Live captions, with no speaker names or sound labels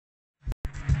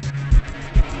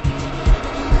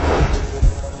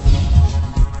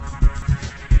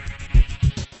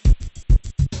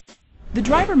The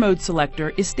driver mode selector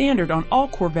is standard on all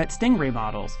Corvette Stingray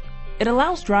models. It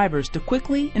allows drivers to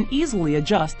quickly and easily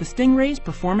adjust the Stingray's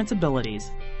performance abilities.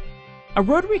 A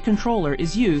rotary controller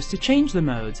is used to change the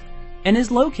modes and is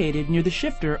located near the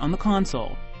shifter on the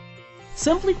console.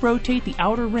 Simply rotate the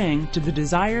outer ring to the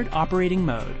desired operating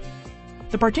mode.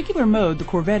 The particular mode the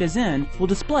Corvette is in will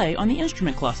display on the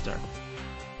instrument cluster.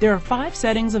 There are 5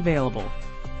 settings available: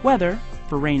 Weather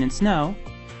for rain and snow,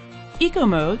 Eco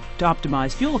mode to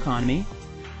optimize fuel economy,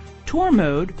 Tour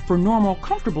mode for normal,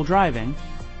 comfortable driving,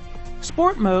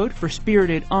 Sport mode for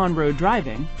spirited on-road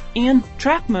driving, and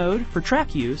Track mode for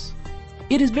track use.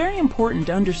 It is very important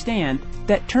to understand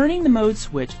that turning the mode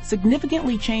switch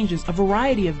significantly changes a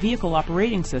variety of vehicle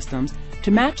operating systems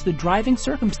to match the driving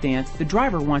circumstance the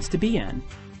driver wants to be in.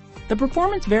 The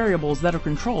performance variables that are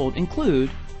controlled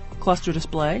include cluster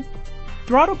display,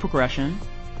 throttle progression,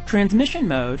 transmission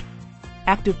mode,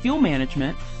 active fuel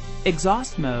management,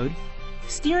 exhaust mode,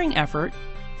 steering effort,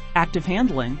 active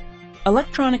handling,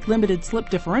 electronic limited slip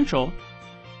differential,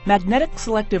 magnetic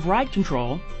selective ride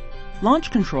control,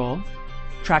 launch control,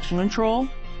 traction control,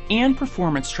 and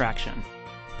performance traction.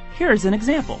 Here is an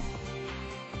example.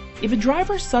 If a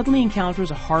driver suddenly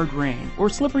encounters a hard rain or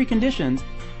slippery conditions,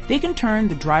 they can turn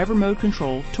the driver mode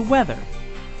control to weather.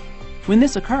 When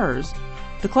this occurs,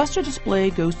 the cluster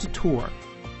display goes to Tour,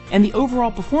 and the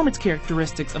overall performance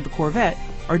characteristics of the Corvette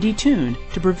are detuned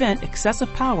to prevent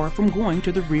excessive power from going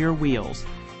to the rear wheels.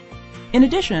 In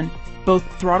addition, both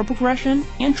throttle progression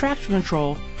and traction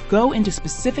control go into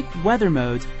specific weather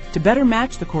modes to better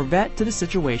match the Corvette to the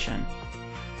situation.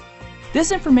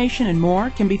 This information and more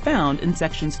can be found in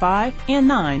sections 5 and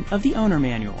 9 of the owner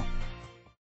manual.